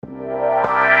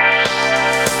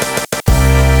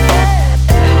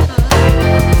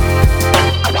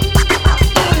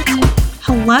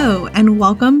and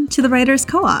welcome to the Writers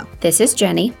Co-op. This is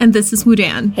Jenny. And this is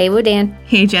Woo-Dan. Hey, Woo-Dan.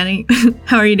 Hey, Jenny.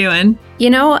 How are you doing?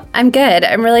 You know, I'm good.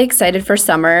 I'm really excited for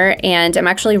summer, and I'm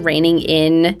actually reining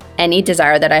in any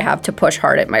desire that I have to push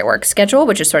hard at my work schedule,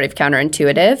 which is sort of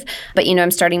counterintuitive. But, you know,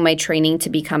 I'm starting my training to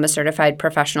become a certified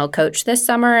professional coach this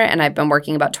summer, and I've been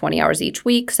working about 20 hours each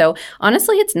week. So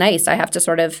honestly, it's nice. I have to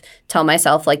sort of tell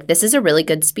myself, like, this is a really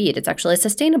good speed. It's actually a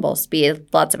sustainable speed.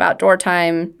 Lots of outdoor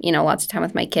time, you know, lots of time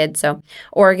with my kids. So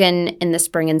Oregon in the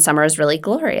spring and summer is really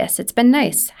glorious. It's been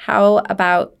nice. How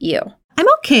about you? I'm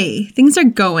okay. Things are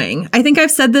going. I think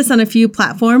I've said this on a few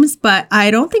platforms, but I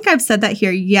don't think I've said that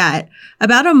here yet.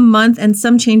 About a month and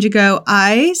some change ago,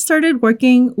 I started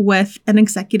working with an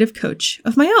executive coach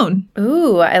of my own.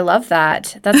 Ooh, I love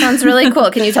that. That sounds really cool.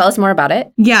 Can you tell us more about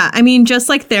it? Yeah, I mean, just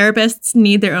like therapists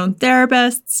need their own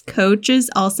therapists, coaches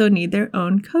also need their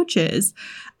own coaches.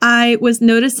 I was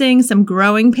noticing some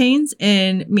growing pains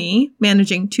in me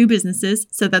managing two businesses.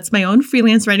 So that's my own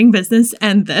freelance writing business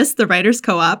and this, the Writers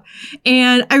Co-op.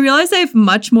 And I realized I have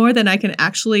much more than I can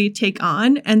actually take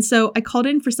on. And so I called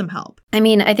in for some help. I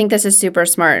mean, I think this is super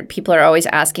smart. People are always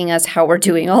asking us how we're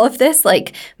doing all of this,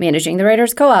 like managing the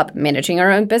Writers Co-op, managing our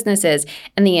own businesses.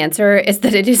 And the answer is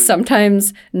that it is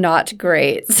sometimes not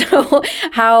great. So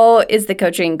how is the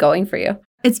coaching going for you?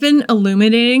 It's been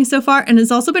illuminating so far, and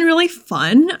it's also been really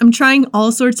fun. I'm trying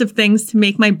all sorts of things to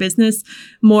make my business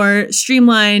more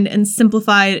streamlined and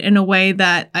simplified in a way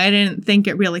that I didn't think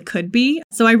it really could be.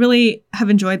 So I really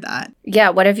have enjoyed that. Yeah,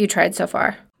 what have you tried so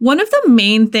far? One of the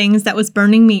main things that was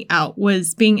burning me out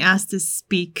was being asked to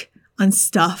speak on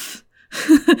stuff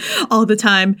all the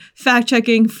time, fact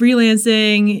checking,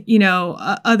 freelancing, you know,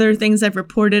 other things I've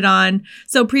reported on.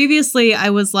 So previously I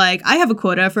was like, I have a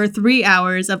quota for 3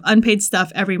 hours of unpaid stuff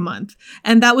every month.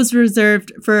 And that was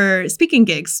reserved for speaking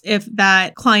gigs if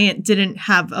that client didn't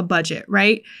have a budget,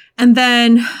 right? And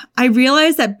then I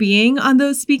realized that being on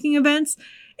those speaking events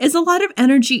is a lot of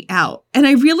energy out. And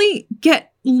I really get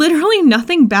literally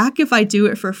nothing back if I do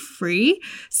it for free.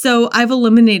 So I've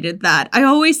eliminated that. I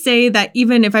always say that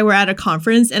even if I were at a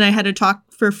conference and I had to talk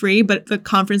for free, but the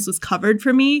conference was covered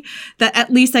for me, that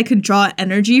at least I could draw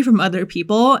energy from other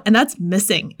people. And that's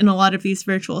missing in a lot of these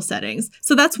virtual settings.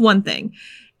 So that's one thing.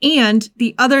 And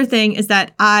the other thing is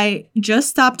that I just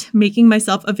stopped making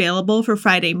myself available for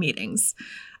Friday meetings.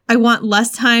 I want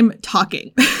less time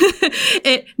talking.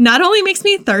 It not only makes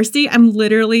me thirsty, I'm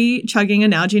literally chugging a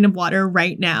Nalgene of water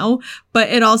right now, but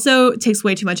it also takes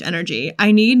way too much energy.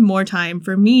 I need more time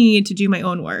for me to do my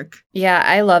own work. Yeah,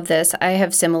 I love this. I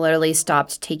have similarly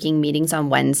stopped taking meetings on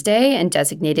Wednesday and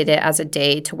designated it as a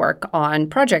day to work on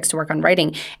projects, to work on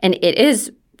writing. And it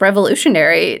is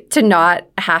revolutionary to not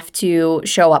have to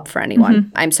show up for anyone. Mm-hmm.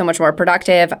 I'm so much more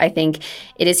productive. I think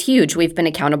it is huge. We've been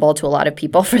accountable to a lot of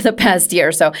people for the past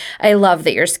year. So I love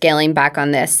that you're scaling back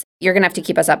on this. You're going to have to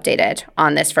keep us updated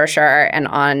on this for sure and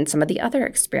on some of the other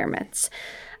experiments.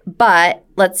 But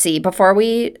let's see, before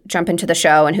we jump into the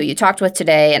show and who you talked with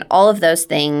today and all of those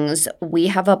things, we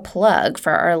have a plug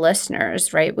for our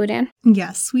listeners, right, Woo-Dan?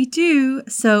 Yes, we do.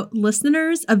 So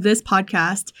listeners of this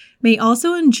podcast may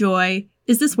also enjoy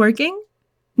Is This Working?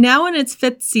 Now in its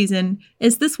 5th season,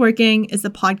 Is This Working is a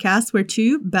podcast where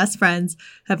two best friends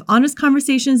have honest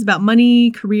conversations about money,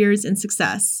 careers, and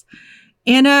success.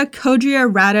 Anna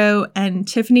Codrea-Ratto and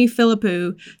Tiffany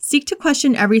Philippou seek to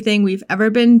question everything we've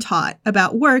ever been taught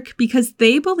about work because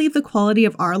they believe the quality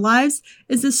of our lives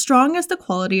is as strong as the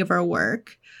quality of our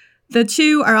work. The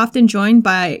two are often joined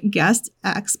by guest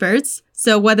experts.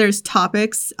 So whether it's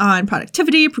topics on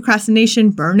productivity,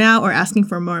 procrastination, burnout, or asking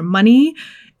for more money,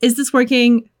 Is This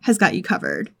Working has got you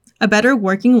covered. A better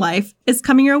working life is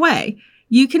coming your way.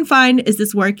 You can find Is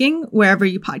This Working wherever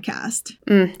you podcast.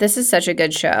 This is such a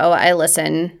good show. I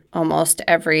listen almost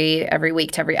every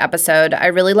week to every episode. I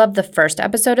really love the first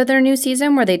episode of their new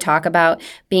season where they talk about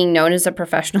being known as a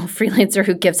professional freelancer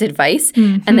who gives advice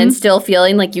and then still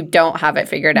feeling like you don't have it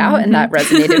figured out. And that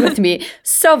resonated with me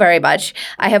so very much.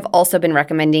 I have also been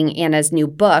recommending Anna's new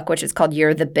book, which is called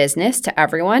You're the Business, to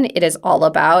everyone. It is all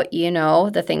about, you know,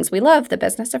 the things we love, the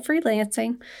business of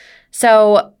freelancing.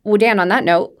 So, Woo-Dan, on that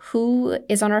note, who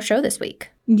is on our show this week?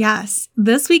 Yes.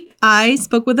 This week, I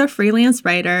spoke with a freelance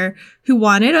writer who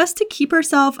wanted us to keep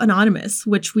herself anonymous,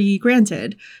 which we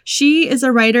granted. She is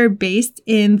a writer based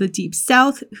in the Deep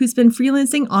South who's been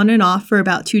freelancing on and off for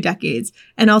about 2 decades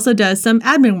and also does some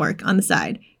admin work on the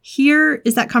side. Here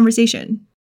is that conversation.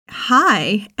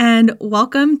 Hi, and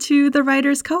welcome to the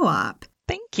Writers Co-op.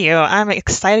 Thank you. I'm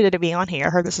excited to be on here. I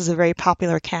heard this is a very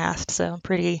popular cast, so I'm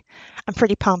pretty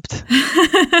pumped.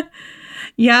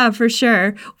 Yeah, for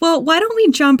sure. Well, why don't we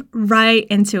jump right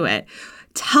into it?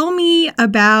 tell me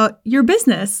about your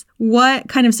business. What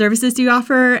kind of services do you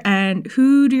offer and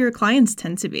who do your clients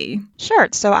tend to be? Sure.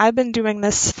 So I've been doing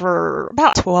this for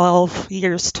about 12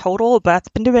 years total, but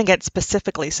I've been doing it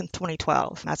specifically since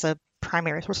 2012 as a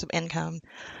primary source of income.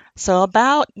 So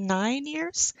about 9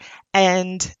 years.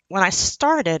 And when I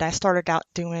started out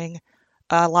doing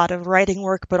a lot of writing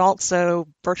work, but also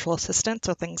virtual assistant.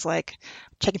 So things like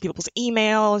checking people's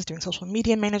emails, doing social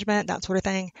media management, that sort of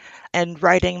thing, and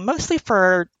writing mostly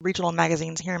for regional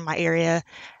magazines here in my area.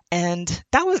 And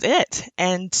that was it.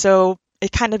 And so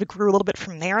it kind of grew a little bit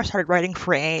from there. I started writing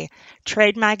for a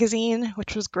trade magazine,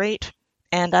 which was great.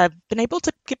 And I've been able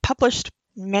to get published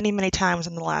many, many times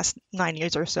in the last 9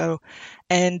 years or so.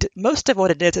 And most of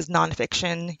what it is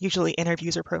nonfiction, usually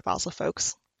interviews or profiles of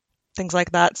folks, things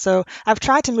like that. So I've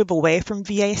tried to move away from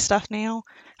VA stuff now.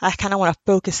 I kind of want to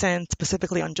focus in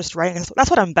specifically on just writing. That's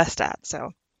what I'm best at.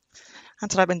 So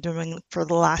that's what I've been doing for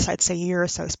the last, I'd say, year or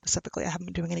so specifically. I haven't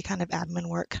been doing any kind of admin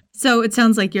work. So it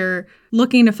sounds like you're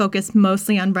looking to focus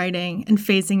mostly on writing and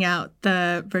phasing out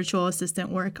the virtual assistant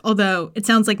work, although it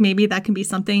sounds like maybe that can be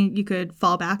something you could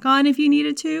fall back on if you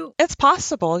needed to. It's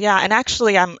possible, yeah. And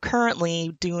actually, I'm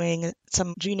currently doing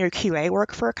some junior QA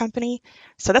work for a company.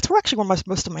 So that's where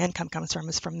most of my income comes from,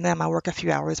 is from them. I work a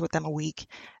few hours with them a week.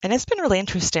 And it's been really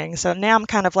interesting. So now I'm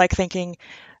kind of like thinking,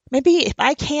 maybe if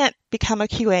I can't become a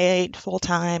QA full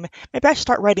time, maybe I should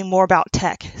start writing more about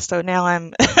tech. So now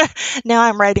I'm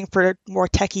writing for more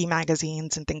techie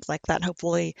magazines and things like that. And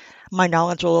hopefully my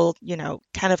knowledge will,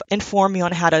 kind of inform me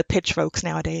on how to pitch folks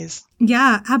nowadays.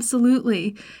 Yeah,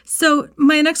 absolutely. So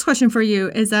my next question for you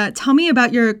is tell me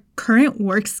about your current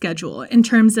work schedule in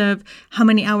terms of how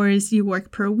many hours you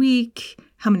work per week,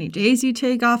 how many days you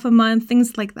take off a month,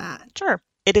 things like that. Sure.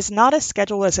 It is not as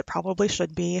scheduled as it probably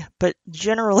should be, but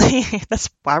generally, that's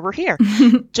why we're here.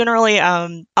 Generally,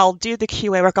 I'll do the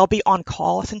QA work. I'll be on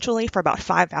call essentially for about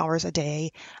 5 hours a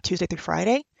day, Tuesday through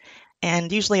Friday.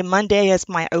 And usually Monday is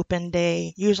my open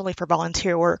day, usually for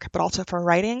volunteer work, but also for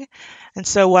writing. And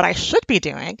so what I should be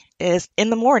doing is in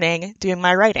the morning doing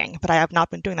my writing, but I have not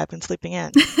been doing that. I've been sleeping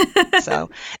in. So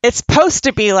it's supposed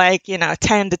to be like,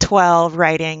 10 to 12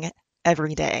 writing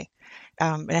every day.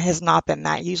 It has not been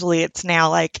that. Usually it's now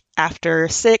like after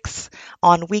 6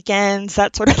 on weekends,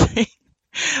 that sort of thing.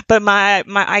 But my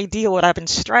ideal, what I've been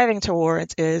striving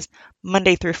towards, is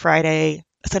Monday through Friday,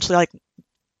 essentially like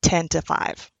 10 to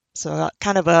 5. So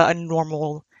kind of a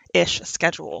normal-ish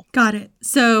schedule. Got it.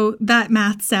 So that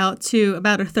maths out to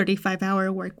about a 35-hour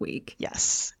work week.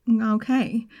 Yes.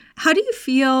 Okay. How do you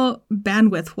feel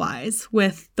bandwidth-wise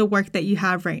with the work that you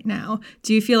have right now?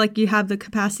 Do you feel like you have the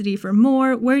capacity for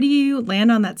more? Where do you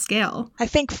land on that scale? I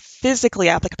think physically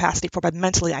I have the capacity for, but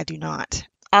mentally I do not.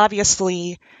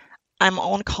 Obviously, I'm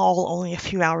on call only a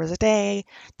few hours a day.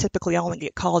 Typically, I only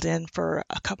get called in for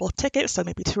a couple of tickets, so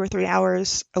maybe 2 or 3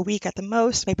 hours a week at the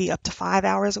most, maybe up to 5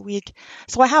 hours a week.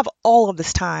 So I have all of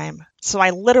this time. So I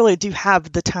literally do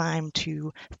have the time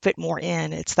to fit more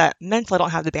in. It's that mentally I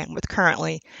don't have the bandwidth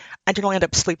currently. I generally end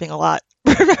up sleeping a lot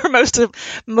for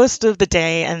most of the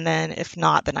day, and then if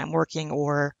not, then I'm working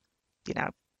or,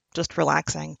 just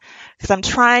relaxing, because I'm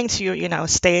trying to,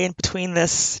 stay in between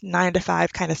this 9 to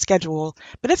 5 kind of schedule,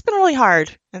 but it's been really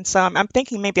hard. And so I'm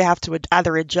thinking maybe I have to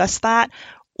either adjust that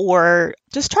or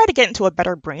just try to get into a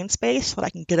better brain space so that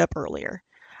I can get up earlier.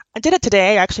 I did it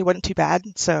today. Actually wasn't too bad.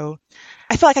 So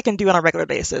I feel like I can do it on a regular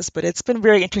basis, but it's been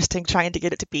very interesting trying to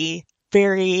get it to be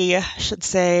very, I should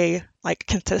say, like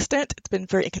consistent. It's been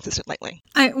very inconsistent lately.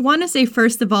 I want to say,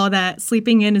 first of all, that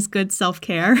sleeping in is good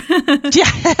self-care.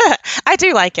 Yeah, I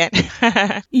do like it.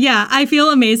 Yeah, I feel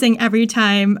amazing every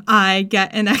time I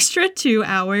get an extra 2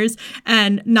 hours,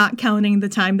 and not counting the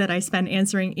time that I spend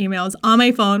answering emails on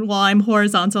my phone while I'm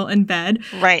horizontal in bed.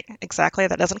 Right, exactly.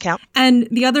 That doesn't count. And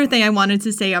the other thing I wanted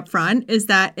to say up front is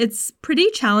that it's pretty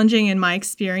challenging in my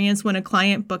experience when a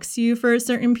client books you for a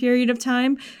certain period of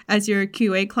time, as your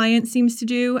QA client seems to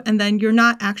do, and then you're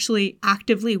not actually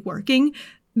actively working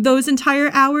those entire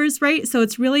hours, right? So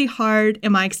it's really hard,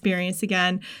 in my experience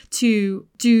again, to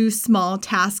do small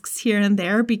tasks here and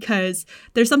there, because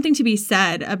there's something to be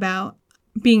said about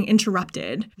being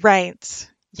interrupted. Right.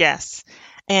 Yes.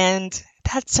 And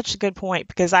that's such a good point,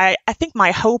 because I think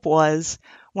my hope was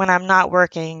when I'm not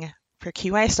working for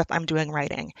QA stuff, I'm doing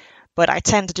writing. But I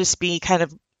tend to just be kind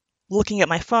of looking at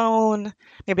my phone.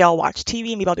 Maybe I'll watch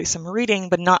TV, maybe I'll do some reading,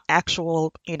 but not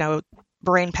actual,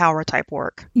 brain power type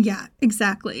work. Yeah,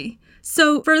 exactly.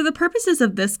 So for the purposes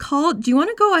of this call, do you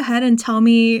want to go ahead and tell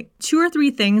me 2 or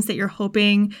 3 things that you're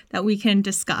hoping that we can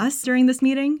discuss during this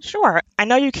meeting? Sure. I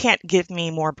know you can't give me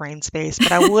more brain space,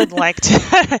 but I would like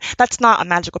to, that's not a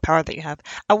magical power that you have.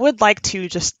 I would like to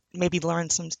just maybe learn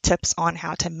some tips on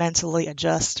how to mentally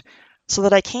adjust so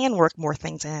that I can work more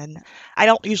things in. I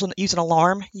don't usually use an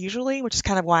alarm which is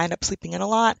kind of why I end up sleeping in a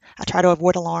lot. I try to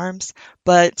avoid alarms,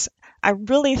 but I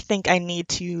really think I need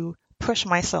to push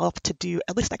myself to do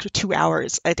at least an extra 2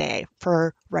 hours a day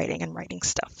for writing and writing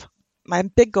stuff. My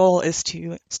big goal is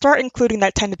to start including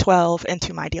that 10 to 12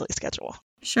 into my daily schedule.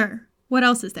 Sure. What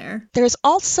else is there? There's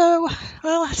also,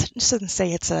 well, I shouldn't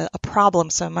say it's a problem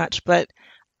so much, but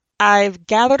I've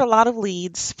gathered a lot of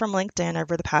leads from LinkedIn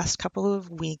over the past couple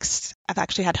of weeks. I've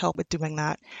actually had help with doing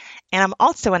that. And I'm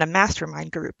also in a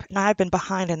mastermind group, and I've been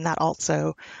behind in that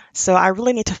also. So I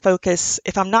really need to focus,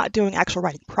 if I'm not doing actual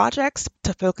writing projects,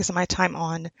 to focus my time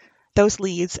on those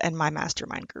leads and my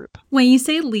mastermind group. When you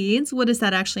say leads, what does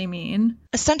that actually mean?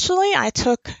 Essentially, I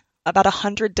took about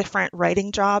 100 different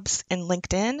writing jobs in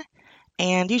LinkedIn.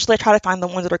 And usually I try to find the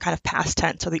ones that are kind of past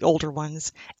tense or the older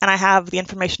ones. And I have the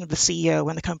information of the CEO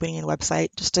and the company and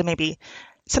website just to maybe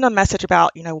send a message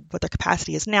about, what their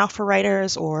capacity is now for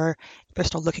writers, or if they're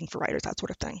still looking for writers, that sort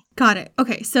of thing. Got it.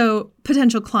 Okay. So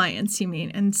potential clients, you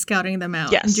mean, and scouting them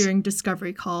out Yes. and doing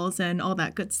discovery calls and all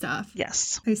that good stuff.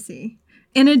 Yes. I see.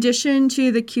 In addition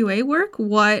to the QA work,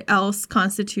 what else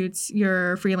constitutes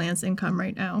your freelance income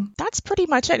right now? That's pretty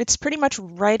much it. It's pretty much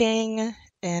writing.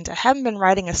 And I haven't been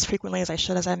writing as frequently as I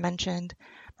should, as I mentioned,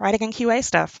 writing and QA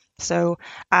stuff. So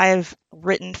I've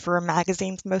written for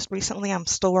magazines most recently. I'm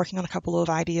still working on a couple of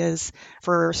ideas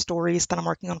for stories that I'm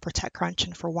working on for TechCrunch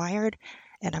and for Wired.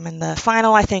 And I'm in the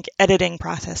final, I think, editing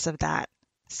process of that.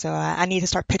 So I need to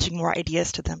start pitching more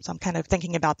ideas to them. So I'm kind of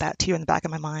thinking about that too in the back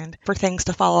of my mind for things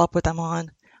to follow up with them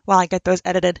on while I get those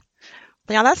edited.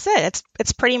 But yeah, that's it.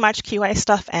 It's pretty much QA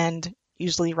stuff and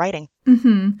usually writing.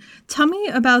 Mm-hmm. Tell me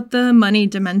about the money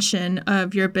dimension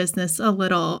of your business a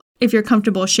little. If you're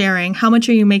comfortable sharing, how much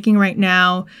are you making right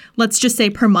now? Let's just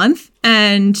say per month.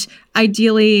 And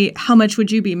ideally, how much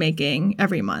would you be making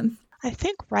every month? I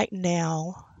think right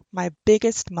now, my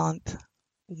biggest month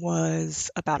was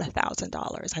about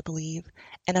 $1,000, I believe.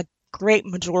 And a great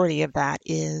majority of that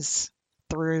is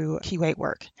through QA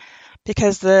work.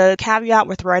 Because the caveat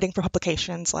with writing for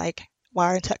publications like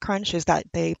Wired and TechCrunch is that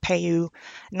they pay you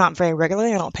not very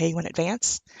regularly. They don't pay you in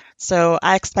advance. So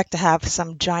I expect to have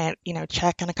some giant,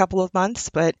 check in a couple of months,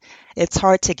 but it's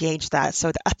hard to gauge that.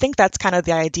 So I think that's kind of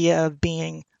the idea of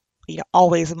being,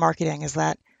 always marketing, is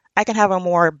that I can have a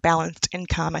more balanced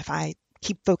income if I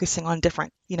keep focusing on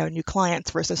different, new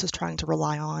clients versus just trying to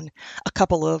rely on a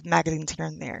couple of magazines here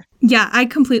and there. Yeah, I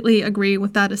completely agree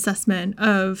with that assessment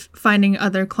of finding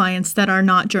other clients that are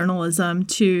not journalism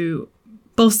to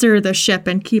bolster the ship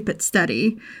and keep it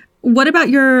steady. What about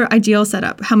your ideal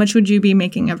setup? How much would you be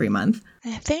making every month?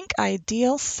 I think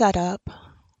ideal setup,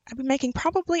 I'd be making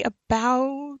probably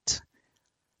about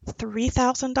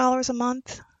 $3,000 a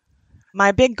month.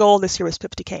 My big goal this year was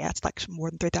 $50K. That's like more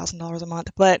than $3,000 a month.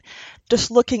 But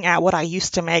just looking at what I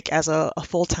used to make as a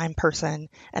full-time person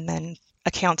and then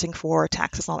accounting for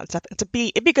taxes and all that stuff, it'd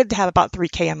be good to have about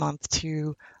 $3K a month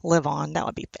to live on. That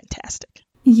would be fantastic.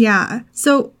 Yeah.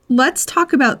 So let's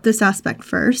talk about this aspect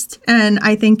first. And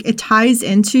I think it ties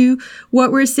into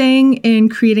what we're saying in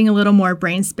creating a little more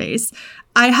brain space.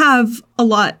 I have a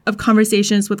lot of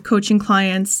conversations with coaching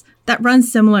clients that run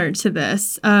similar to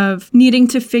this, of needing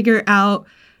to figure out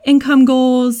income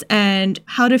goals and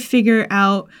how to figure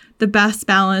out the best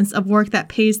balance of work that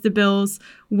pays the bills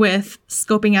with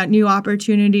scoping out new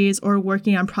opportunities or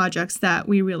working on projects that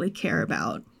we really care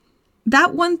about.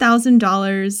 That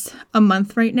 $1,000 a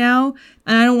month right now,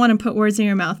 and I don't want to put words in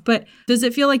your mouth, but does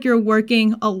it feel like you're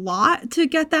working a lot to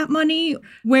get that money?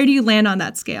 Where do you land on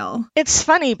that scale? It's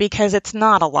funny because it's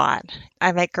not a lot.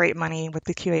 I make great money with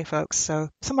the QA folks, so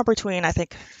somewhere between, I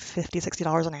think, $50,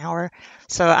 $60 an hour.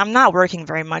 So I'm not working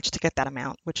very much to get that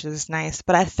amount, which is nice.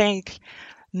 But I think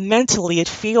mentally it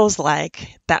feels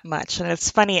like that much. And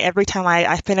it's funny, every time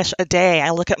I finish a day, I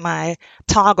look at my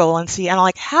toggle and see, and I'm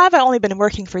like, have I only been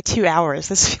working for 2 hours?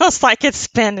 This feels like it's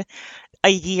been a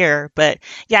year. But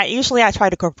yeah, usually I try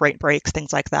to incorporate breaks,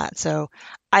 things like that. So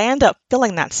I end up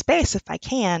filling that space if I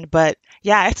can. But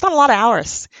yeah, it's not a lot of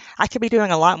hours. I could be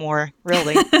doing a lot more,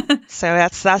 really. So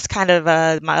that's kind of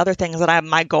my other thing, is that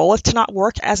my goal is to not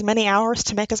work as many hours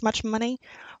to make as much money.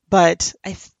 But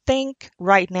I think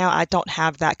right now I don't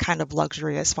have that kind of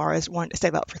luxury as far as wanting to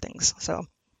save up for things. So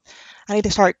I need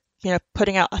to start,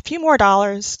 putting out a few more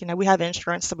dollars. We have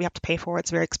insurance that we have to pay for.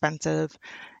 It's very expensive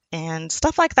and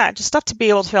stuff like that. Just stuff to be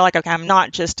able to feel like, okay, I'm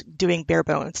not just doing bare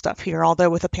bones stuff here. Although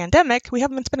with a pandemic, we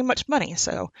haven't been spending much money.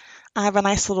 So I have a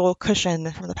nice little cushion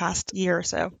from the past year or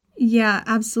so. Yeah,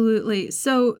 absolutely.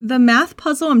 So the math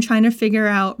puzzle I'm trying to figure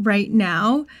out right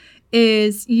now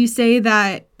is you say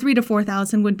that 3,000 to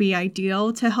 4,000 would be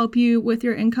ideal to help you with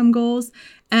your income goals.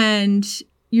 And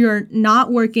you're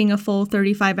not working a full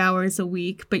 35 hours a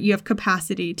week, but you have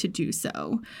capacity to do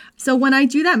so. So when I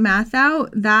do that math out,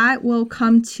 that will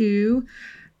come to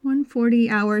 140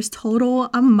 hours total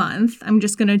a month. I'm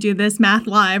just going to do this math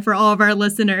live for all of our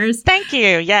listeners. Thank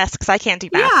you. Yes, because I can't do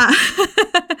math. Yeah.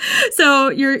 So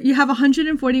you have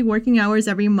 140 working hours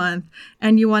every month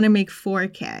and you want to make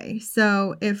 4K.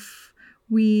 So if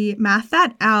we math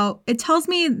that out, it tells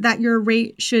me that your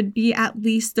rate should be at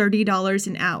least $30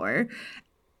 an hour.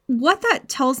 What that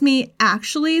tells me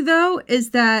actually, though,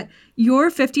 is that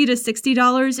your $50 to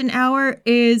 $60 an hour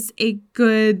is a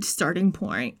good starting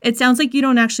point. It sounds like you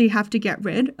don't actually have to get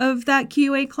rid of that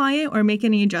QA client or make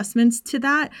any adjustments to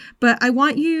that. But I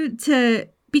want you to,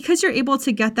 because you're able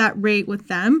to get that rate with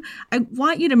them, I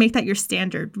want you to make that your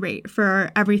standard rate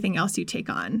for everything else you take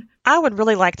on. I would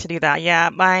really like to do that. Yeah,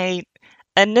 my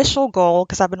initial goal,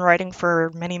 because I've been writing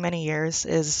for many, many years,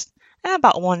 is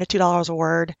about $1 to $2 a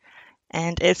word.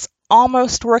 And it's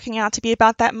almost working out to be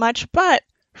about that much. But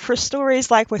for stories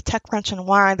like with TechCrunch and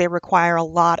Wired, they require a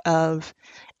lot of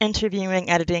interviewing,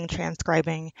 editing,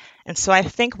 transcribing. And so I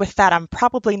think with that, I'm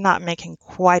probably not making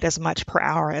quite as much per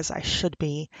hour as I should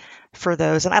be for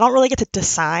those. And I don't really get to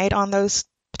decide on those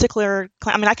particular,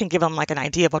 I mean, I can give them like an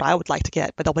idea of what I would like to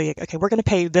get, but they'll be like, okay, we're going to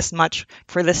pay you this much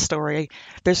for this story.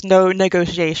 There's no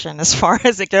negotiation as far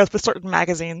as it goes with certain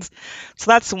magazines.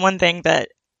 So that's one thing that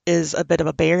is a bit of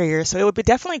a barrier. So it would be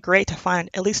definitely great to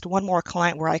find at least one more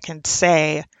client where I can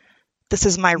say, this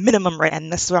is my minimum rate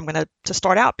and this is where I'm going to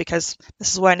start out because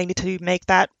this is what I need to make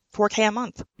that 4K a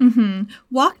month. Mm-hmm.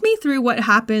 Walk me through what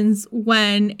happens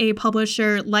when a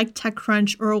publisher like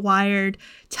TechCrunch or Wired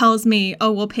tells me,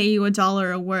 oh, we'll pay you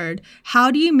 $1 a word. How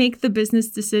do you make the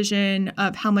business decision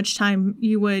of how much time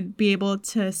you would be able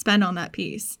to spend on that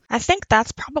piece? I think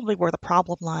that's probably where the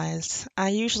problem lies. I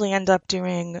usually end up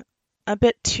doing a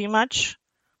bit too much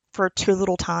for too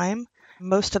little time.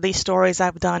 Most of these stories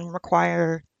I've done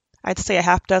require, I'd say, a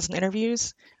half dozen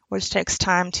interviews, which takes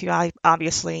time to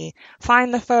obviously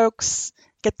find the folks,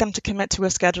 get them to commit to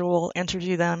a schedule,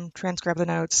 interview them, transcribe the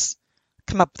notes,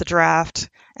 come up with a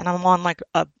draft. And I'm on like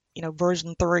a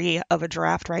version 3 of a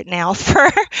draft right now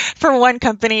for one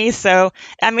company. So,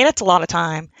 I mean, it's a lot of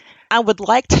time. I would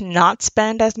like to not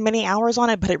spend as many hours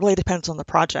on it, but it really depends on the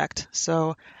project.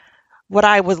 So what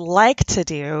I would like to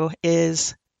do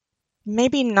is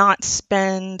maybe not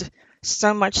spend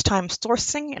so much time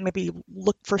sourcing and maybe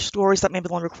look for stories that maybe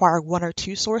only require 1 or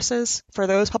 2 sources for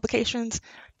those publications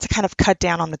to kind of cut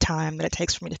down on the time that it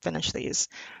takes for me to finish these.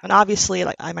 And obviously,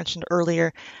 like I mentioned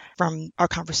earlier from our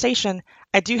conversation,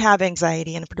 I do have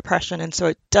anxiety and depression, and so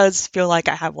it does feel like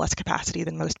I have less capacity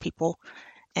than most people.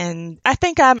 And I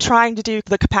think I'm trying to do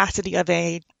the capacity of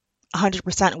a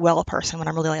 100% well person when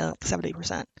I'm really like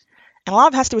 70%. And a lot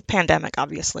of it has to do with pandemic,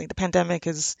 obviously. The pandemic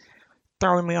is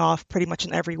throwing me off pretty much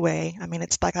in every way. I mean,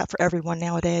 it's like that for everyone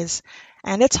nowadays.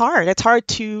 And it's hard. It's hard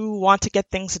to want to get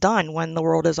things done when the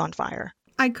world is on fire.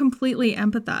 I completely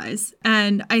empathize.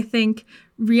 And I think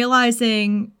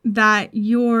realizing that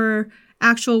your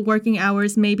actual working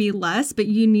hours may be less, but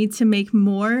you need to make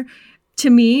more, to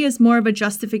me, is more of a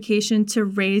justification to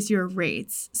raise your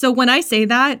rates. So when I say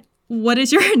that, what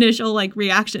is your initial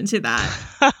reaction to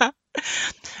that?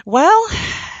 Well,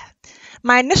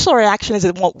 my initial reaction is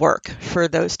it won't work for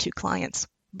those 2 clients.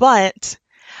 But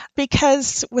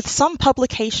because with some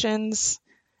publications,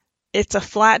 it's a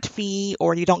flat fee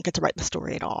or you don't get to write the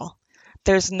story at all.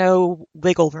 There's no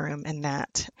wiggle room in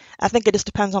that. I think it just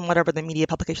depends on whatever the media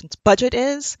publication's budget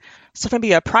is. So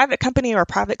maybe a private company or a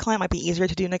private client might be easier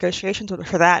to do negotiations with.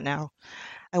 For that, no,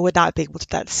 I would not be able to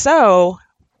do that. So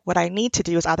what I need to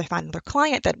do is either find another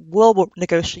client that will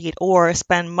negotiate or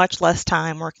spend much less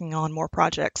time working on more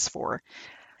projects for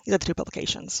either the 2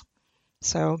 publications.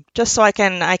 So just so I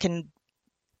can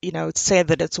say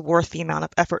that it's worth the amount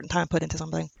of effort and time put into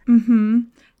something. Mm-hmm.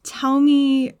 Tell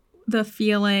me the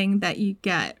feeling that you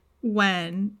get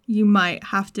when you might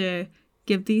have to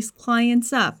give these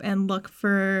clients up and look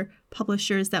for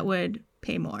publishers that would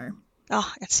pay more.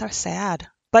 Oh, it's so sad.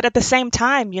 But at the same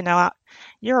time,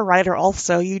 you're a writer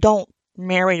also. You don't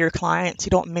marry your clients. You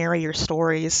don't marry your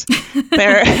stories.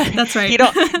 That's right.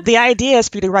 The idea is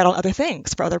for you to write on other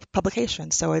things for other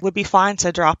publications. So it would be fine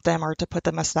to drop them or to put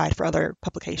them aside for other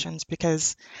publications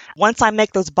because once I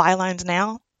make those bylines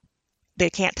now, they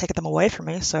can't take them away from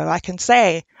me. So I can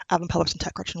say I've been published in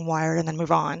TechCrunch and Wired and then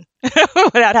move on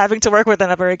without having to work with them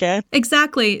ever again.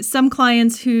 Exactly. Some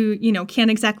clients who,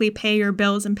 can't exactly pay your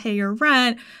bills and pay your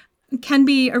rent can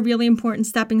be a really important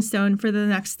stepping stone for the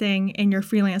next thing in your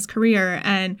freelance career.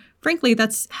 And frankly,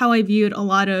 that's how I viewed a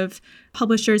lot of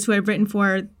publishers who I've written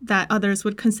for that others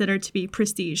would consider to be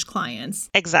prestige clients.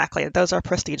 Exactly. Those are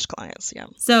prestige clients. Yeah.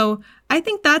 So I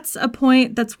think that's a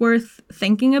point that's worth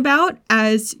thinking about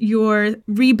as you're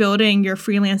rebuilding your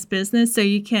freelance business so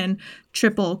you can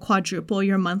triple, quadruple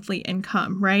your monthly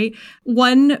income, right?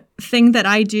 One thing that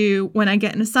I do when I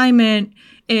get an assignment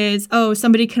is,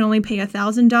 somebody can only pay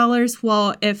 $1,000.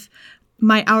 Well, if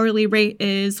my hourly rate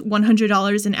is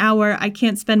 $100 an hour, I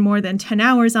can't spend more than 10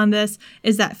 hours on this.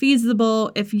 Is that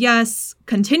feasible? If yes,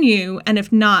 continue. And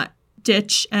if not,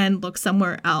 ditch and look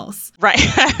somewhere else. Right.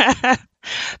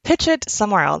 Pitch it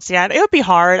somewhere else. Yeah, it would be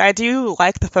hard. I do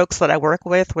like the folks that I work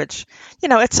with, which,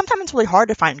 it's sometimes really hard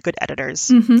to find good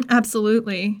editors.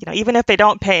 Absolutely. Even if they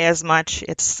don't pay as much,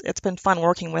 it's been fun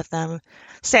working with them.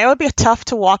 So it would be tough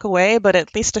to walk away, but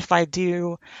at least if I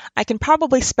do, I can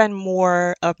probably spend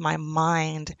more of my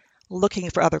mind looking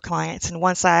for other clients. And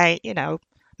once I,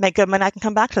 make good money, I can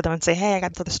come back to them and say, hey, I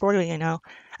got into the story,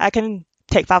 I can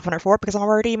take $500 for it because I'm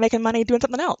already making money doing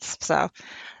something else. So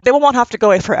they won't have to go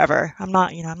away forever. I'm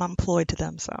not employed to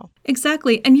them. So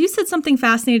exactly. And you said something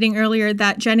fascinating earlier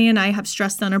that Jenny and I have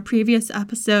stressed on a previous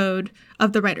episode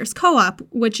of the Writers Co-op,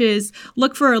 which is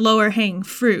look for a lower hanging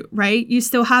fruit, right? You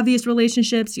still have these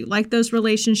relationships, you like those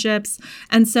relationships.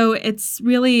 And so it's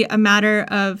really a matter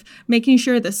of making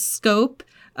sure the scope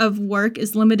of work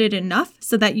is limited enough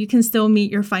so that you can still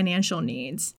meet your financial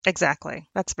needs. Exactly.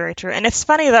 That's very true. And it's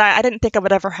funny that I didn't think I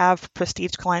would ever have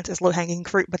prestige clients as low-hanging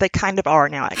fruit, but they kind of are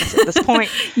now, I guess, at this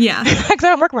point. Yeah. Because I've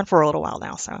been working with them for a little while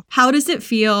now. So how does it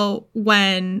feel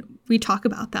when we talk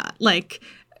about that? Like,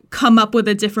 come up with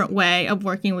a different way of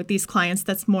working with these clients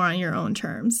that's more on your own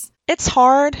terms? It's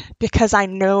hard because I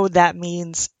know that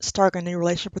means starting a new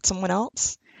relationship with someone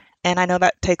else. And I know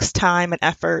that takes time and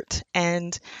effort.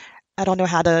 And I don't know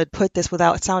how to put this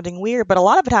without sounding weird, but a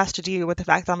lot of it has to do with the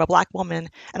fact that I'm a Black woman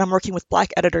and I'm working with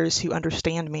Black editors who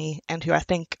understand me and who I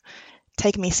think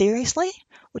take me seriously,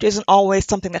 which isn't always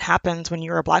something that happens when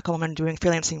you're a Black woman doing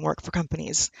freelancing work for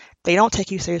companies. They don't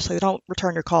take you seriously, they don't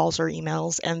return your calls or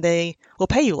emails, and they will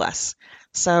pay you less.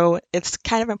 So it's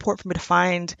kind of important for me to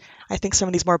find, I think, some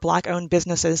of these more Black-owned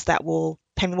businesses that will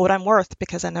pay me what I'm worth,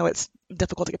 because I know it's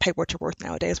difficult to get paid what you're worth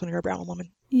nowadays when you're a brown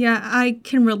woman. Yeah, I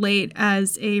can relate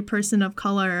as a person of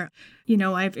color.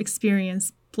 I've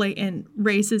experienced blatant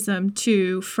racism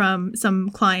too from some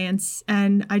clients,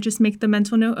 and I just make the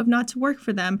mental note of not to work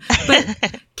for them.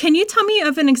 But can you tell me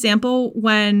of an example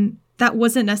when that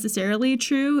wasn't necessarily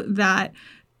true, that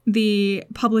the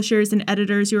publishers and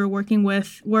editors you were working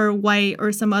with were white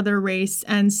or some other race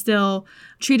and still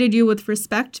treated you with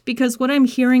respect? Because what I'm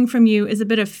hearing from you is a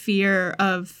bit of fear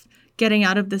of getting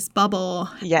out of this bubble.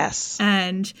 Yes.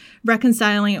 And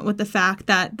reconciling it with the fact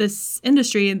that this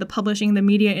industry, the publishing, the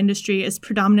media industry, is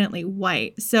predominantly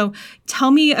white. So tell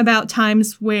me about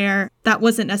times where that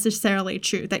wasn't necessarily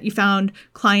true, that you found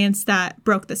clients that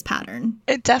broke this pattern.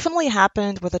 It definitely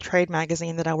happened with a trade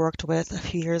magazine that I worked with a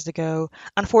few years ago.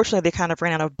 Unfortunately, they kind of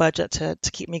ran out of budget to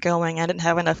keep me going. I didn't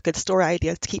have enough good story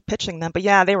ideas to keep pitching them. But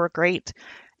yeah, they were great.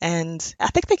 And I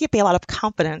think they gave me a lot of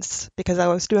confidence because I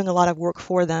was doing a lot of work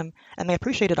for them and they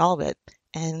appreciated all of it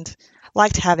and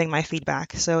liked having my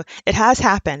feedback. So it has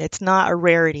happened. It's not a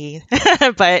rarity,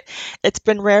 but it's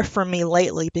been rare for me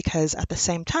lately because at the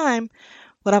same time,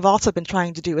 what I've also been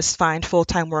trying to do is find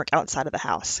full-time work outside of the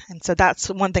house. And so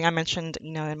that's one thing I mentioned,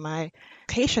 in my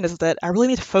application is that I really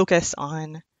need to focus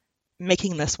on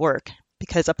making this work.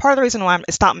 Because a part of the reason why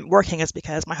it's not working is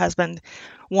because my husband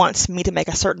wants me to make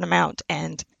a certain amount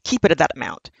and keep it at that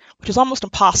amount, which is almost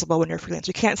impossible when you're freelance.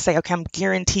 You can't say, okay, I'm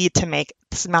guaranteed to make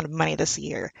this amount of money this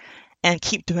year and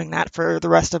keep doing that for the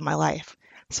rest of my life.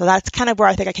 So that's kind of where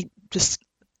I think I keep just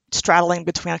straddling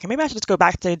between, okay, maybe I should just go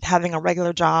back to having a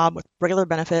regular job with regular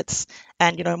benefits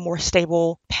and, more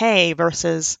stable pay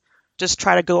versus just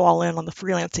try to go all in on the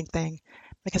freelancing thing.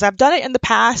 Because I've done it in the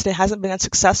past, it hasn't been as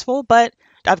successful, but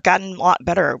I've gotten a lot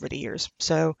better over the years.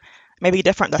 So maybe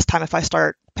different this time if I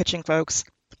start pitching folks.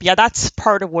 But yeah, that's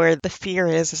part of where the fear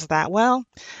is that, well,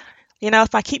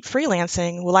 if I keep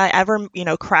freelancing, will I ever,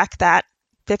 crack that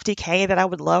 50K that I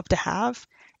would love to have?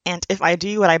 And if I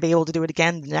do, would I be able to do it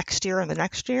again the next year and the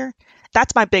next year?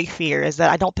 That's my big fear, is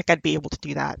that I don't think I'd be able to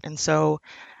do that. And so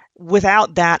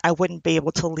without that, I wouldn't be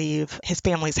able to leave his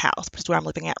family's house, which is where I'm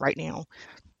living at right now.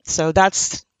 So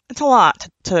it's a lot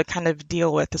to kind of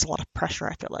deal with. There's a lot of pressure,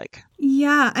 I feel like.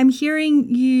 Yeah, I'm hearing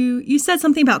you said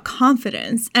something about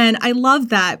confidence. And I love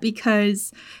that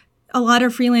because A lot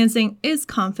of freelancing is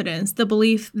confidence, the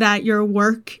belief that your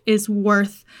work is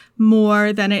worth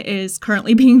more than it is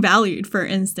currently being valued, for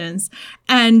instance.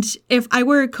 And if I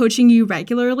were coaching you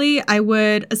regularly, I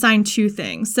would assign two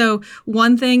things. So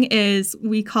one thing is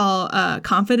we call a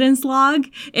confidence log.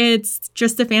 It's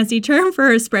just a fancy term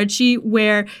for a spreadsheet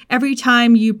where every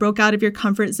time you broke out of your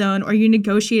comfort zone or you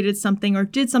negotiated something or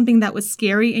did something that was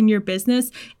scary in your business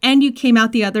and you came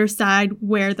out the other side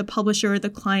where the publisher or the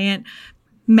client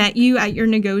met you at your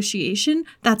negotiation,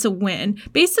 that's a win.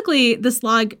 Basically, this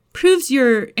log proves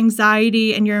your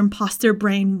anxiety and your imposter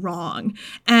brain wrong.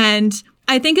 And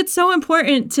I think it's so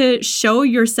important to show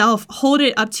yourself, hold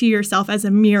it up to yourself as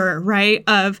a mirror, right?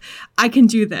 Of, I can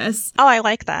do this. Oh, I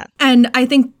like that. And I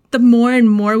think the more and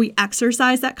more we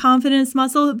exercise that confidence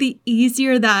muscle, the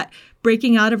easier that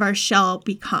breaking out of our shell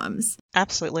becomes.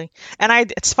 Absolutely.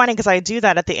 And it's funny because I do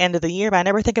that at the end of the year, but I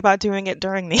never think about doing it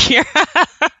during the year.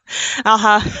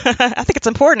 I think it's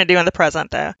important to do in the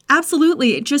present, though.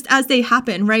 Absolutely. Just as they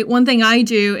happen, right? One thing I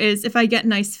do is if I get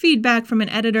nice feedback from an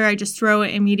editor, I just throw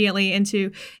it immediately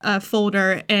into a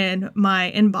folder in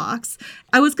my inbox.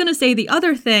 I was going to say the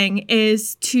other thing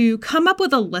is to come up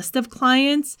with a list of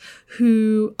clients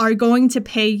who are going to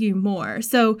pay you more.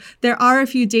 So there are a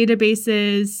few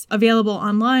databases available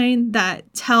online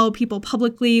that tell people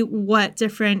publicly what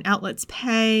different outlets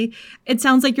pay. It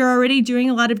sounds like you're already doing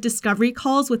a lot of discovery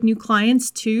calls with new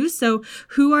clients too. So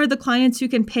who are the clients who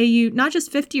can pay you not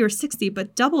just 50 or 60,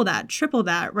 but double that, triple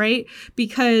that, right?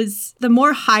 Because the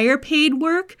more higher paid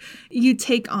work you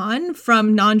take on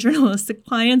from non-journalistic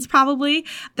clients, probably,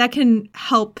 that can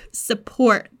help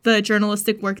support the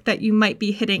journalistic work that you might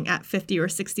be hitting at $50 or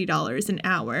 $60 an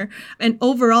hour. And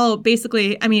overall,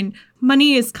 basically, I mean,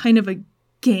 money is kind of a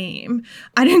game.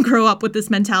 I didn't grow up with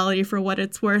this mentality for what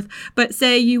it's worth, but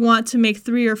say you want to make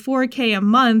 3 or 4K a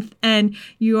month and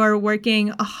you are working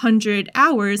 100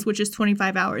 hours, which is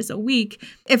 25 hours a week.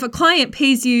 If a client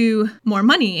pays you more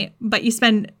money, but you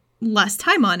spend less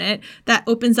time on it, that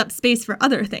opens up space for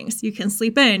other things. You can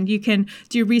sleep in, you can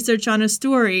do research on a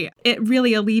story. It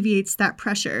really alleviates that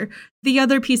pressure. The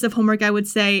other piece of homework I would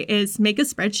say is make a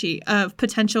spreadsheet of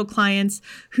potential clients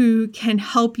who can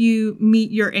help you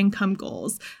meet your income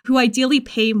goals, who ideally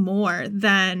pay more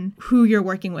than who you're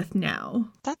working with now.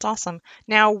 That's awesome.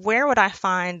 Now, where would I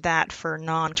find that for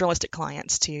non-journalistic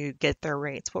clients to get their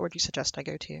rates? What would you suggest I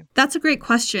go to? That's a great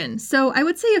question. So I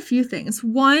would say a few things.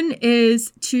 One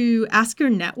is to ask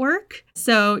your network,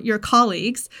 so your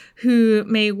colleagues who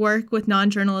may work with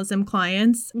non-journalism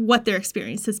clients, what their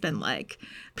experience has been like.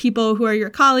 People who are your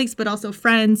colleagues, but also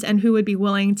friends and who would be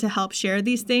willing to help share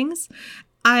these things.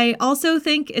 I also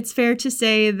think it's fair to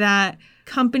say that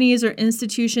companies or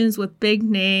institutions with big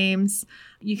names,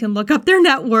 you can look up their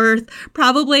net worth,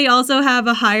 probably also have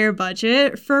a higher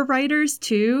budget for writers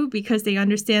too, because they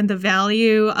understand the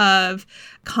value of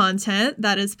content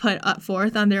that is put up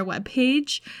forth on their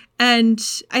webpage. And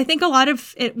I think a lot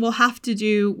of it will have to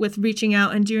do with reaching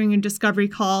out and doing a discovery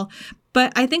call.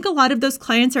 But I think a lot of those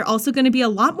clients are also going to be a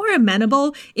lot more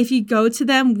amenable if you go to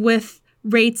them with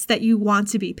rates that you want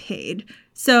to be paid.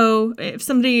 So if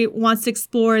somebody wants to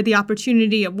explore the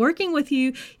opportunity of working with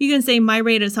you, you can say, my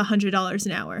rate is $100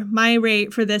 an hour. My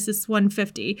rate for this is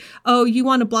 $150. Oh, you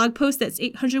want a blog post that's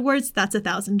 800 words? That's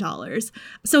 $1,000.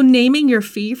 So naming your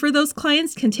fee for those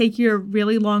clients can take you a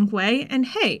really long way. And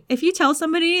hey, if you tell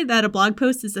somebody that a blog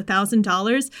post is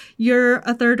 $1,000, you're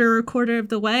a third or a quarter of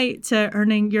the way to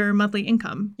earning your monthly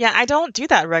income. Yeah, I don't do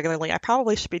that regularly. I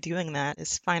probably should be doing that,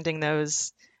 is finding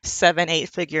those 7-8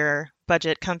 figure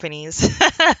budget companies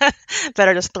that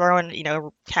are just throwing,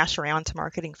 cash around to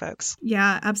marketing folks.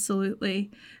 Yeah,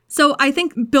 absolutely. So I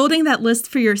think building that list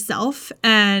for yourself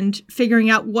and figuring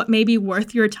out what may be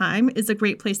worth your time is a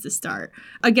great place to start.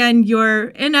 Again, you're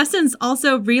in essence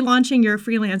also relaunching your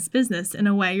freelance business in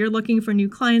a way. You're looking for new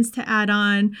clients to add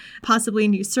on, possibly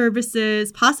new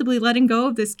services, possibly letting go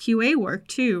of this QA work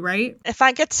too, right? If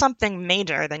I get something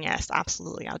major, then yes,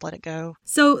 absolutely, I would let it go.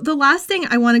 So the last thing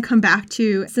I want to come back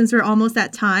to, since we're almost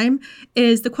at time,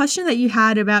 is the question that you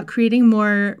had about creating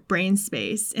more brain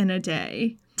space in a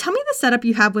day. Tell me the setup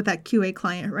you have with that QA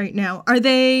client right now. Are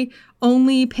they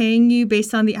only paying you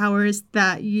based on the hours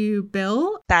that you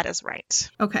bill? That is right.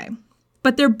 Okay.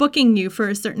 But they're booking you for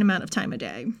a certain amount of time a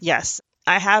day. Yes.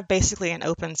 I have basically an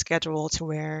open schedule to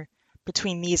where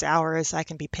between these hours I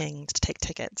can be pinged to take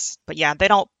tickets. But yeah, they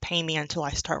don't pay me until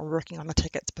I start working on the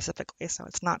ticket specifically. So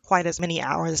it's not quite as many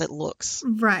hours as it looks.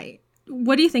 Right.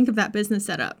 What do you think of that business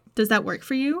setup? Does that work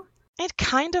for you? It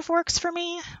kind of works for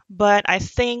me, but I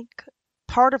think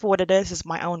part of what it is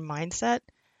my own mindset.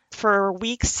 For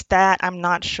weeks that I'm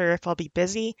not sure if I'll be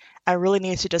busy, I really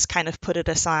need to just kind of put it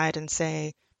aside and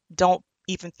say, don't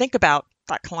even think about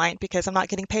that client because I'm not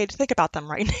getting paid to think about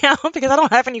them right now because I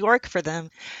don't have any work for them.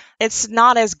 It's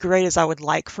not as great as I would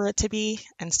like for it to be.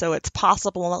 And so it's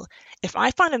possible if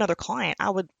I find another client, I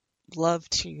would love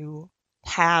to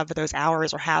have those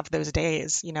hours or have those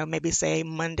days, maybe say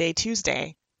Monday,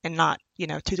 Tuesday, and not,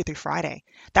 Tuesday through Friday.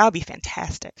 That would be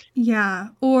fantastic. Yeah.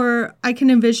 Or I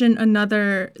can envision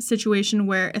another situation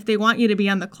where if they want you to be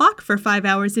on the clock for 5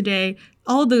 hours a day,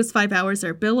 all those 5 hours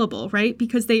are billable, right?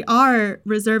 Because they are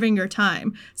reserving your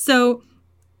time. So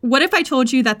what if I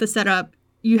told you that the setup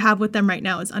you have with them right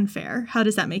now is unfair? How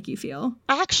does that make you feel?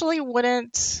 I actually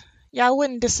wouldn't, I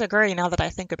wouldn't disagree now that I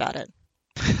think about it.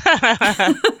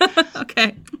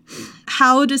 Okay.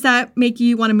 How does that make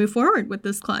you want to move forward with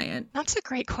this client? That's a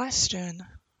great question.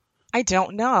 I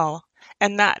don't know.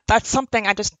 And that's something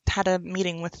I just had a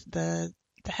meeting with the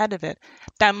head of it.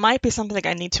 That might be something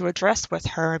I need to address with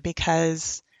her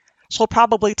because she'll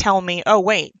probably tell me, oh,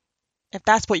 wait, if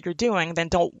that's what you're doing, then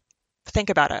don't think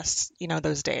about us,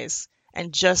 those days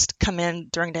and just come in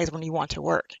during days when you want to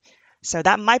work. So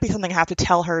that might be something I have to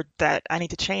tell her that I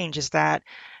need to change is that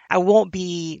I won't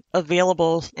be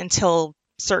available until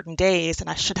certain days and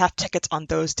I should have tickets on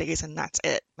those days and that's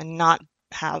it and not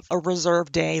have a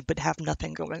reserve day but have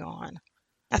nothing going on.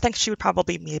 I think she would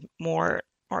probably be more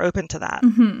open to that.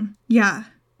 Mm-hmm. Yeah.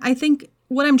 I think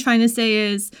what I'm trying to say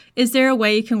is there a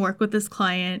way you can work with this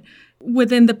client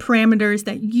within the parameters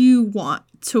that you want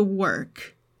to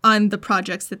work on the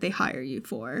projects that they hire you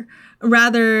for,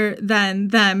 rather than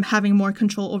them having more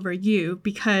control over you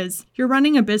because you're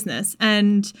running a business.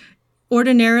 And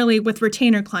ordinarily with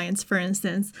retainer clients, for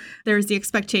instance, there's the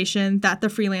expectation that the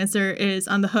freelancer is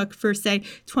on the hook for, say,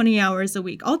 20 hours a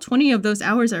week. All 20 of those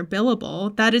hours are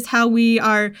billable. That is how we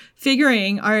are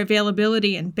figuring our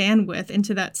availability and bandwidth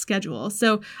into that schedule.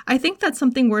 So I think that's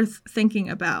something worth thinking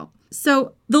about.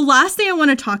 So the last thing I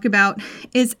want to talk about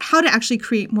is how to actually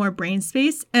create more brain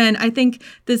space. And I think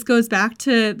this goes back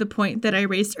to the point that I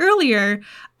raised earlier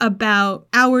about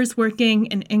hours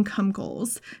working and income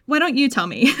goals. Why don't you tell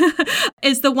me?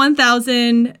 Is the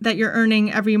 $1,000 that you're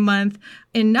earning every month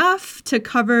enough to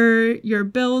cover your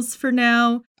bills for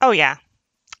now? Oh, yeah.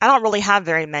 I don't really have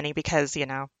very many because,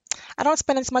 I don't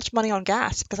spend as much money on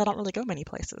gas because I don't really go many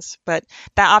places. But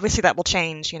that will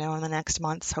change, in the next few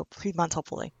months,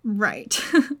 hopefully. Right.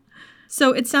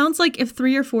 So it sounds like if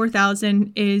 3,000 or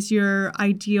 4,000 is your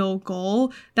ideal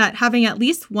goal, that having at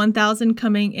least 1,000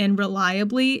 coming in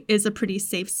reliably is a pretty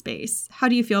safe space. How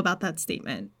do you feel about that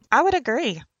statement? I would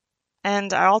agree.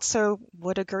 And I also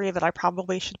would agree that I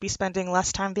probably should be spending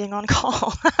less time being on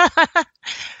call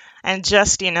and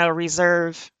just,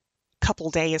 reserve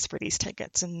couple days for these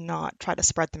tickets and not try to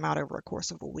spread them out over a course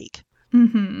of a week.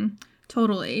 Mm-hmm.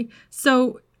 Totally.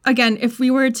 So again, if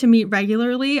we were to meet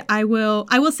regularly, I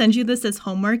will send you this as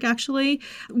homework, actually.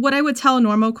 What I would tell a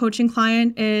normal coaching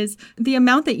client is the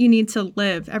amount that you need to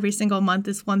live every single month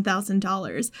is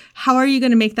 $1,000. How are you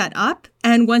going to make that up?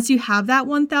 And once you have that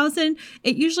 1,000,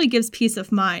 it usually gives peace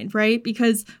of mind, right?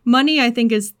 Because money, I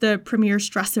think, is the premier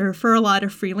stressor for a lot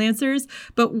of freelancers.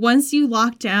 But once you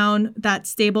lock down that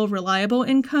stable, reliable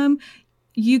income,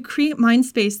 you create mind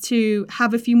space to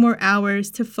have a few more hours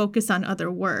to focus on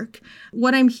other work.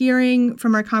 What I'm hearing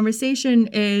from our conversation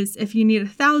is if you need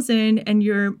 1,000 and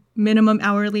your minimum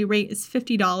hourly rate is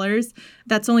 $50,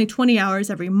 that's only 20 hours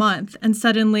every month. And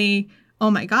suddenly, oh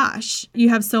my gosh, you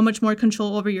have so much more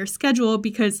control over your schedule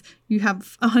because you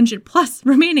have 100 plus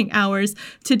remaining hours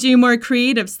to do more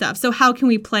creative stuff. So how can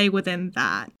we play within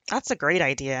that? That's a great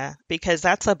idea because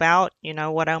that's about,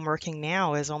 what I'm working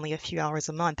now is only a few hours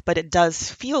a month, but it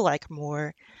does feel like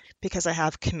more because I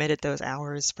have committed those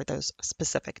hours for those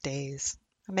specific days.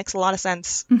 It makes a lot of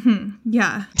sense. Mm-hmm.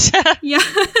 Yeah. Yeah.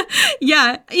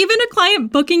 Yeah. Even a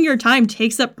client booking your time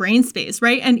takes up brain space,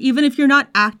 right? And even if you're not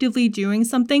actively doing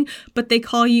something, but they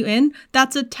call you in,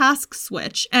 that's a task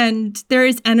switch. And there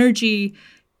is energy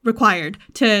required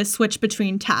to switch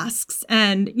between tasks.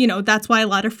 And, that's why a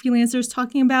lot of freelancers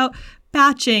talking about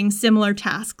batching similar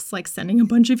tasks, like sending a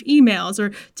bunch of emails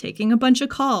or taking a bunch of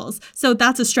calls. So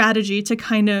that's a strategy to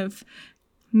kind of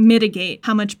mitigate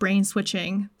how much brain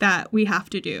switching that we have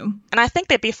to do. And I think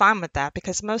they'd be fine with that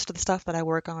because most of the stuff that I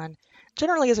work on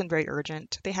generally isn't very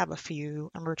urgent. They have a few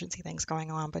emergency things going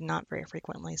on, but not very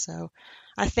frequently. So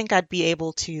I think I'd be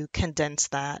able to condense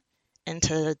that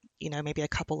into, maybe a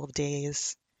couple of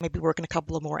days, maybe working a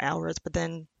couple of more hours, but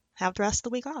then have the rest of the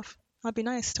week off. That'd be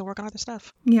nice to work on other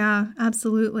stuff. Yeah,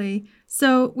 absolutely.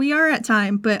 So we are at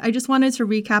time, but I just wanted to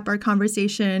recap our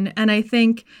conversation. And I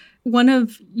think one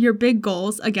of your big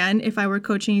goals, again, if I were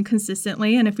coaching you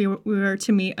consistently and if we were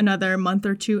to meet another month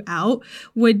or two out,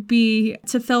 would be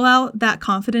to fill out that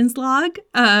confidence log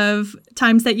of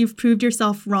times that you've proved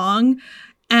yourself wrong.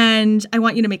 And I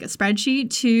want you to make a spreadsheet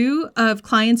too of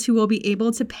clients who will be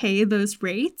able to pay those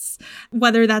rates,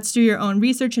 whether that's through your own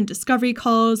research and discovery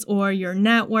calls or your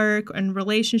network and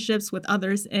relationships with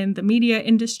others in the media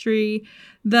industry.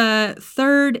 The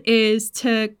third is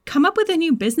to come up with a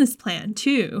new business plan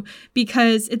too,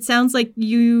 because it sounds like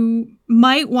you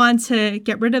might want to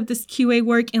get rid of this QA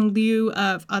work in lieu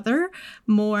of other,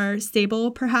 more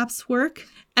stable perhaps work.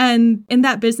 And in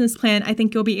that business plan, I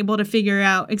think you'll be able to figure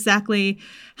out exactly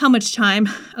how much time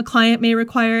a client may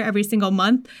require every single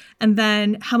month, and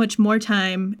then how much more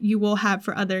time you will have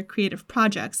for other creative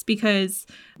projects, because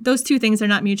those two things are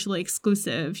not mutually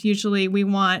exclusive. Usually we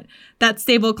want that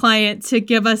stable client to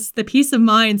give us the peace of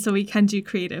mind so we can do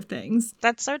creative things.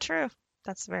 That's so true.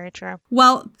 That's very true.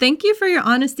 Well, thank you for your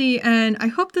honesty, and I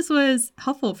hope this was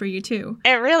helpful for you too.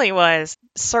 It really was.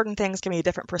 Certain things give me a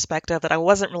different perspective that I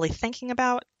wasn't really thinking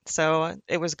about, so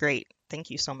it was great.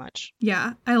 Thank you so much.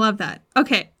 Yeah, I love that.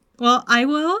 Okay, well, I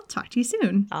will talk to you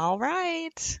soon. All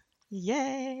right.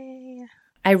 Yay.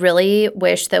 I really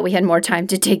wish that we had more time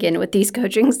to dig in with these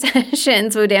coaching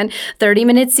sessions, Woo-Dan. 30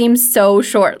 minutes seems so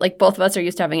short. Like both of us are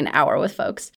used to having an hour with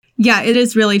folks. Yeah, it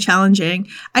is really challenging.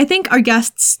 I think our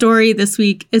guest's story this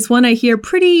week is one I hear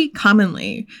pretty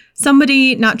commonly.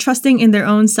 Somebody not trusting in their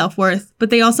own self-worth, but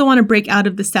they also want to break out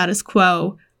of the status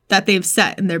quo that they've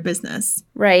set in their business.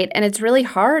 Right. And it's really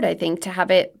hard, I think, to have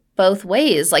it both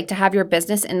ways, like to have your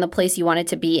business in the place you want it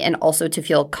to be and also to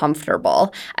feel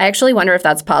comfortable. I actually wonder if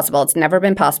that's possible. It's never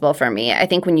been possible for me. I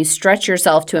think when you stretch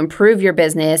yourself to improve your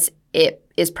business, it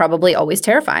is probably always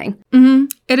terrifying. Mm-hmm.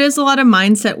 It is a lot of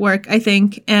mindset work, I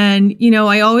think. And,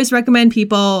 I always recommend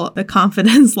people the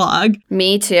confidence log.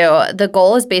 Me too. The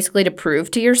goal is basically to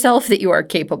prove to yourself that you are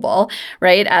capable,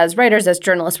 right? As writers, as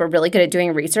journalists, we're really good at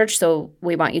doing research. So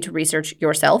we want you to research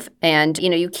yourself. And,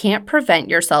 you can't prevent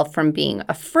yourself from being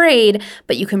afraid,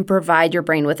 but you can provide your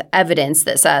brain with evidence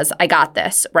that says, I got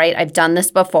this, right? I've done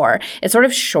this before. It sort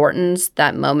of shortens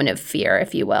that moment of fear,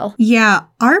 if you will. Yeah,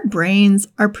 our brains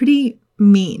are pretty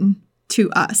mean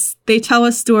to us. They tell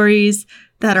us stories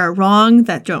that are wrong,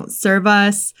 that don't serve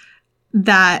us,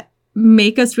 that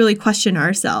make us really question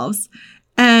ourselves.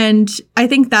 And I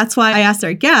think that's why I asked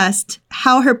our guest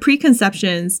how her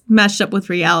preconceptions matched up with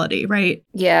reality, right?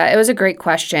 Yeah, it was a great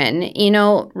question.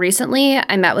 Recently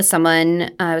I met with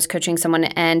someone, I was coaching someone,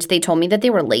 and they told me that they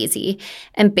were lazy.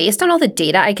 And based on all the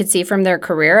data I could see from their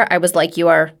career, I was like, you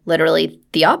are literally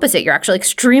the opposite. You're actually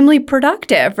extremely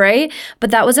productive, right?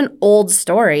 But that was an old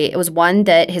story. It was one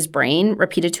that his brain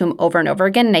repeated to him over and over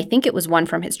again. And I think it was one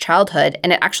from his childhood.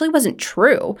 And it actually wasn't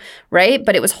true, right?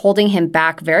 But it was holding him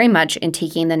back very much in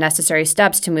taking the necessary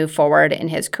steps to move forward in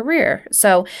his career.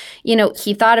 So,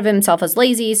 he thought of himself as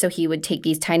lazy, so he would take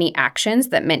these tiny actions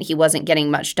that meant he wasn't getting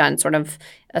much done, sort of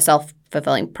a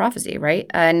self-fulfilling prophecy, right?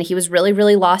 And he was really,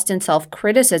 really lost in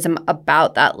self-criticism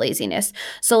about that laziness.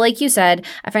 So like you said,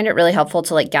 I find it really helpful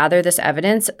to gather this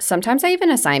evidence. Sometimes I even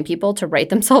assign people to write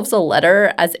themselves a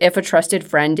letter as if a trusted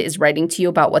friend is writing to you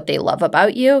about what they love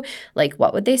about you. Like,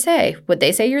 what would they say? Would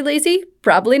they say you're lazy?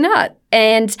 Probably not.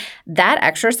 And that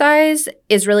exercise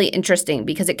is really interesting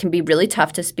because it can be really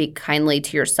tough to speak kindly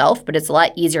to yourself, but it's a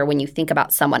lot easier when you think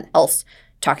about someone else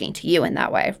talking to you in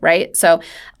that way, right? So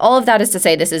all of that is to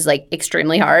say this is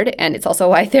extremely hard, and it's also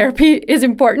why therapy is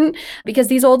important, because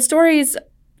these old stories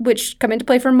which come into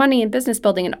play for money and business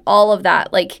building and all of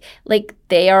that,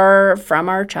 they are from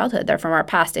our childhood, they're from our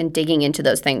past, and digging into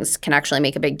those things can actually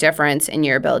make a big difference in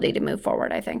your ability to move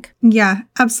forward, I think. Yeah,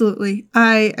 absolutely.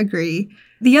 I agree.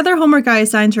 The other homework I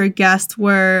assigned to our guest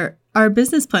were our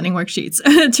business planning worksheets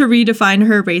to redefine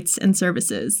her rates and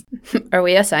services. Are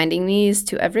we assigning these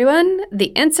to everyone?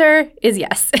 The answer is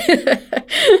yes.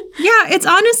 Yeah, it's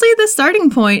honestly the starting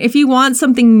point. If you want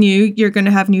something new, you're going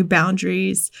to have new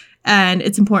boundaries. And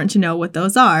it's important to know what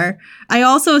those are. I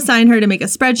also assigned her to make a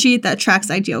spreadsheet that tracks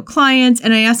ideal clients,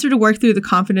 and I asked her to work through the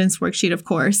confidence worksheet, of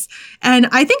course. And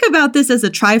I think about this as a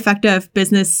trifecta of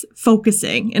business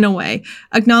focusing, in a way.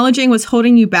 Acknowledging what's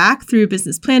holding you back through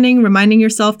business planning, reminding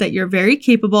yourself that you're very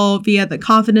capable via the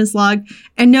confidence log,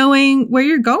 and knowing where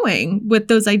you're going with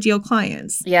those ideal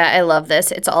clients. Yeah, I love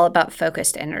this. It's all about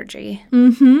focused energy.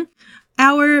 Mm-hmm.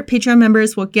 Our Patreon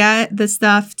members will get this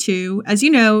stuff too. As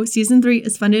you know, season 3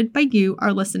 is funded by you,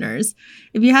 our listeners.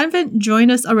 If you haven't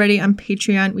joined us already on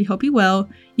Patreon, we hope you will.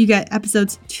 You get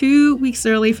episodes 2 weeks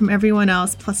early from everyone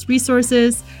else, plus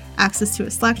resources, access to a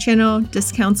Slack channel,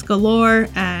 discounts galore,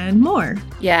 and more.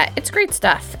 Yeah, it's great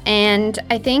stuff. And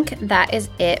I think that is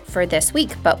it for this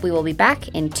week, but we will be back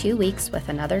in 2 weeks with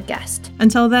another guest.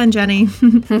 Until then, Jenny.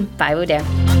 Bye, Wudam.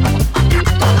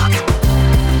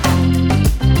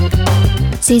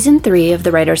 Season 3 of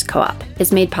The Writers Co-op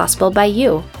is made possible by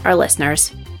you, our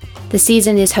listeners. The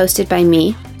season is hosted by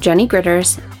me, Jenny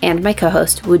Gritters, and my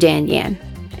co-host, Wudam Yan.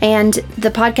 And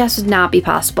the podcast would not be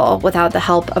possible without the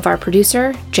help of our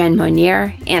producer, Jen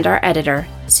Monier, and our editor,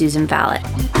 Susan Vallet.